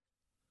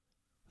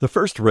The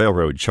first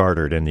railroad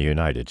chartered in the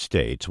United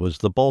States was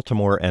the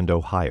Baltimore and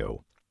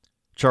Ohio.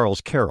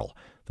 Charles Carroll,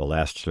 the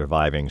last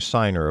surviving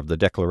signer of the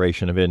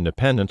Declaration of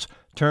Independence,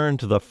 turned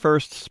the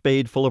first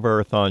spadeful of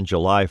earth on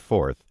July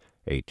 4th,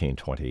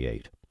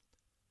 1828.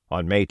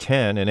 On May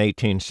 10, in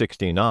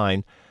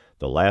 1869,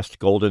 the last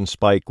golden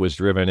spike was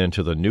driven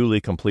into the newly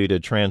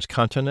completed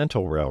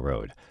Transcontinental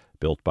Railroad,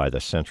 built by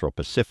the Central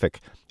Pacific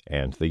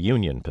and the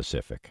Union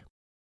Pacific.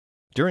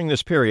 During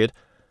this period,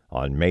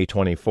 on May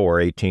 24,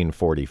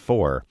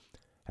 1844,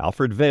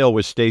 Alfred Vail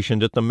was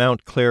stationed at the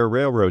Mount Clair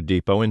Railroad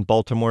Depot in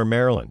Baltimore,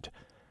 Maryland.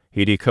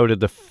 He decoded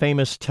the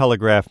famous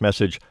telegraph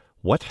message,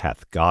 "What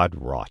hath God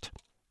wrought?"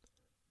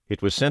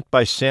 It was sent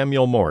by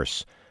Samuel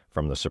Morse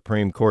from the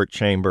Supreme Court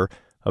chamber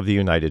of the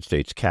United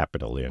States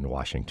Capitol in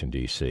Washington,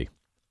 D.C.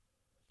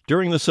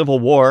 During the Civil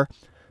War,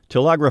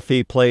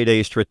 telegraphy played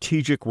a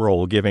strategic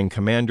role, giving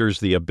commanders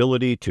the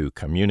ability to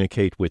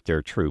communicate with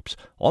their troops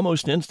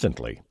almost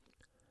instantly.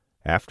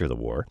 After the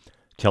war,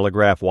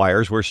 telegraph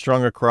wires were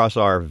strung across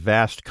our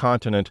vast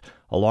continent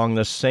along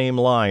the same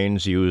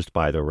lines used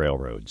by the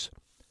railroads.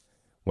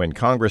 When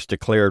Congress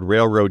declared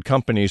railroad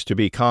companies to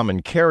be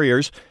common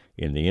carriers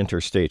in the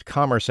Interstate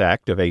Commerce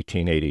Act of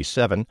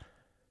 1887,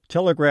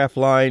 telegraph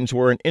lines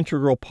were an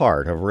integral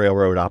part of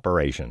railroad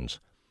operations.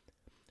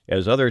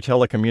 As other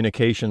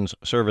telecommunications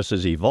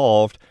services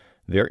evolved,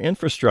 their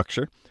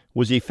infrastructure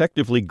was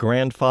effectively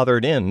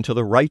grandfathered into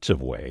the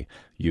rights-of-way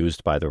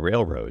used by the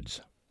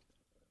railroads.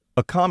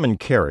 A common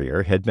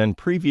carrier had been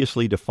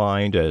previously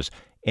defined as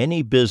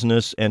any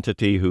business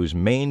entity whose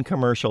main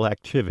commercial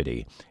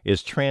activity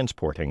is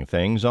transporting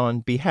things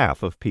on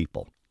behalf of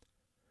people.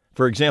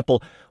 For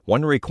example,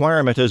 one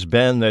requirement has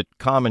been that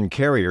common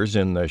carriers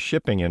in the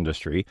shipping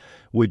industry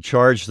would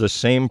charge the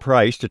same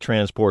price to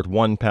transport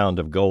 1 pound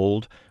of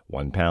gold,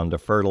 1 pound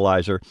of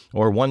fertilizer,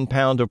 or 1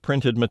 pound of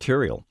printed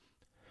material.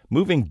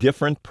 Moving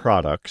different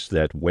products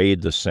that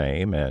weighed the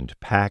same and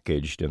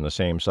packaged in the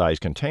same size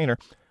container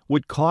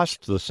would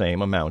cost the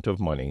same amount of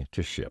money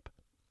to ship.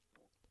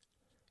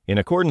 In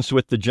accordance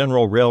with the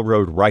General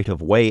Railroad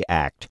Right-of-Way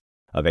Act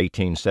of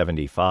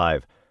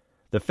 1875,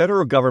 the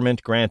federal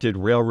government granted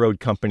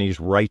railroad companies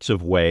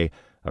rights-of-way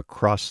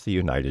across the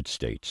United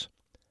States.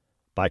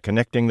 By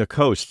connecting the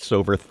coasts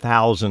over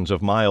thousands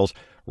of miles,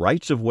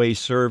 rights-of-way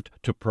served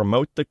to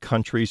promote the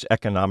country's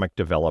economic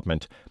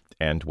development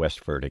and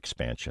westward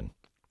expansion.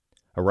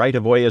 A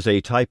right-of-way is a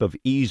type of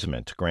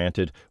easement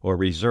granted or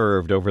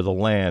reserved over the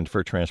land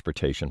for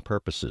transportation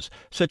purposes,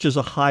 such as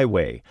a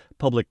highway,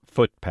 public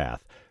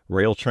footpath,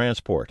 rail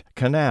transport,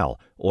 canal,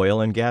 oil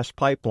and gas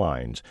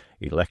pipelines,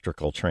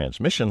 electrical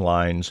transmission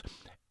lines,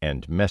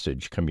 and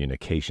message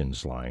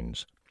communications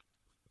lines.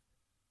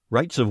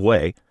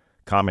 Rights-of-way,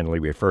 commonly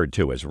referred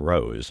to as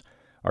rows,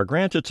 are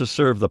granted to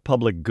serve the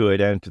public good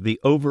and the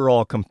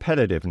overall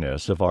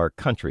competitiveness of our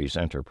country's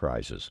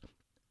enterprises.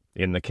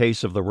 In the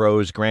case of the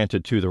rows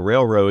granted to the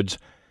railroads,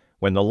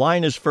 when the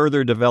line is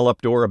further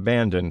developed or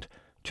abandoned,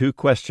 two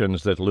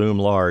questions that loom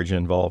large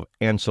involve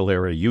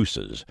ancillary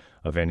uses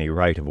of any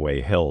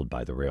right-of-way held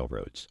by the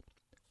railroads.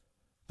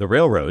 The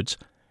railroads,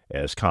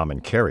 as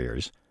common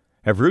carriers,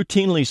 have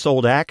routinely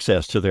sold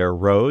access to their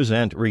rows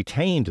and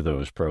retained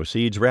those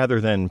proceeds rather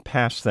than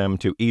pass them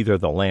to either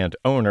the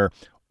landowner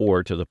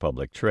or to the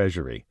public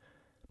treasury.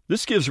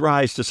 This gives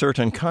rise to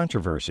certain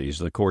controversies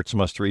the courts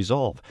must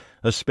resolve,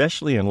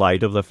 especially in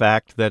light of the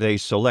fact that a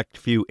select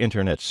few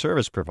Internet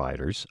service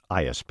providers,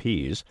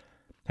 ISPs,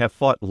 have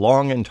fought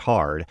long and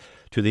hard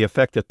to the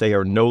effect that they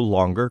are no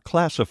longer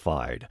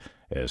classified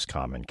as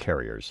common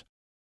carriers.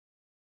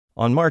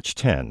 On March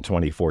 10,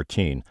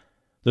 2014,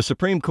 the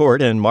Supreme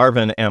Court in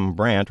Marvin M.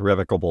 Brandt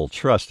Revocable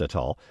Trust et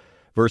al.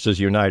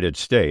 Versus United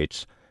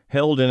States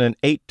held in an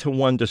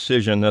 8-1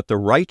 decision that the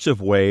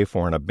rights-of-way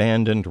for an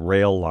abandoned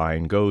rail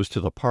line goes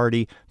to the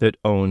party that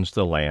owns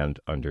the land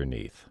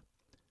underneath.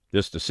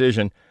 This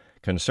decision,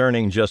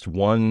 concerning just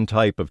one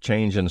type of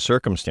change in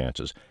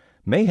circumstances,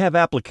 may have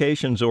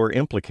applications or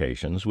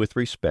implications with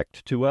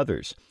respect to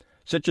others,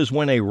 such as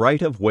when a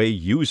right-of-way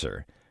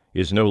user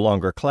is no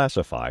longer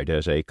classified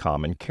as a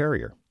common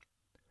carrier.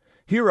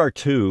 Here are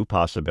two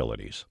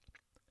possibilities.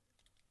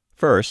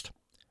 First,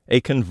 a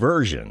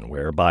conversion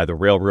whereby the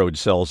railroad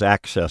sells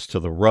access to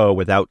the row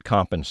without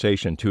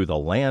compensation to the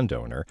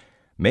landowner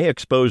may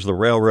expose the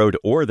railroad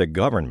or the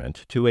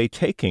government to a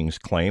takings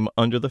claim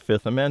under the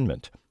Fifth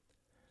Amendment.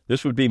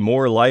 This would be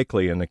more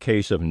likely in the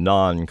case of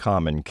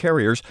non-common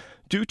carriers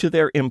due to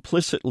their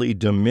implicitly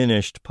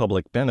diminished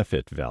public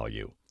benefit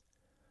value.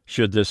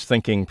 Should this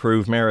thinking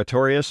prove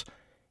meritorious,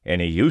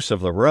 any use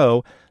of the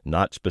row,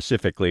 not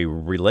specifically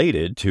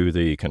related to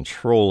the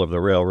control of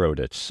the railroad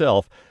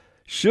itself,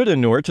 should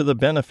inure to the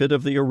benefit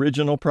of the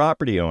original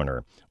property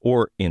owner,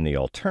 or, in the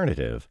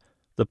alternative,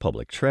 the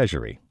public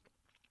treasury.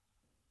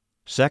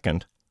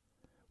 Second,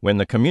 when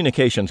the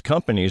communications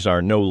companies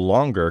are no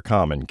longer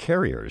common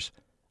carriers,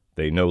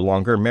 they no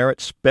longer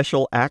merit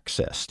special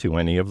access to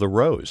any of the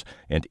rows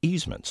and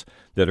easements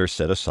that are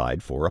set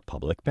aside for a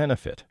public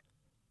benefit.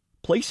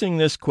 Placing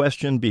this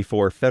question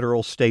before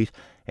federal, state,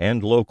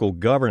 and local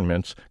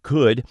governments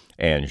could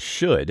and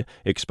should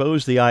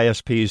expose the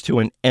ISPs to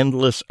an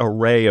endless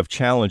array of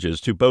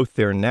challenges to both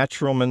their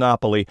natural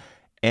monopoly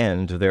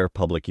and their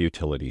public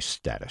utility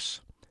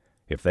status.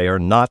 If they are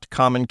not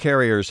common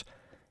carriers,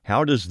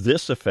 how does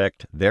this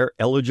affect their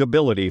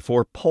eligibility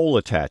for pole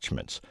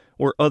attachments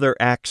or other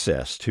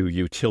access to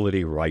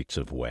utility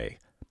rights-of-way?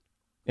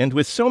 And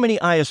with so many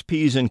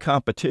ISPs in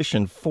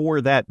competition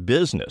for that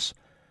business,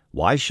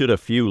 why should a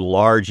few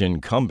large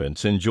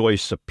incumbents enjoy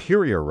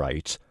superior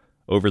rights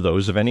over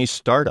those of any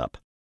startup?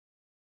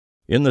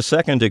 In the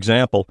second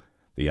example,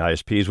 the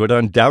ISPs would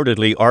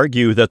undoubtedly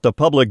argue that the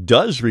public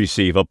does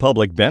receive a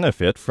public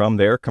benefit from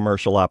their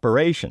commercial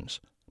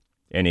operations.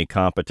 Any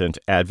competent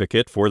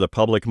advocate for the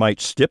public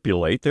might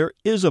stipulate there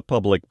is a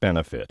public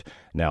benefit,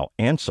 now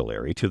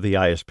ancillary to the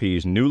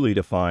ISP's newly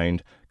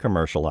defined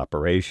commercial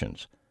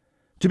operations.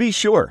 To be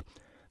sure,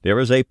 there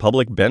is a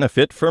public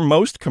benefit for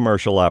most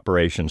commercial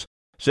operations,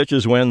 such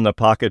as when the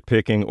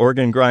pocket-picking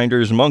organ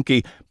grinder's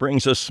monkey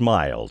brings a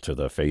smile to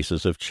the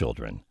faces of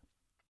children.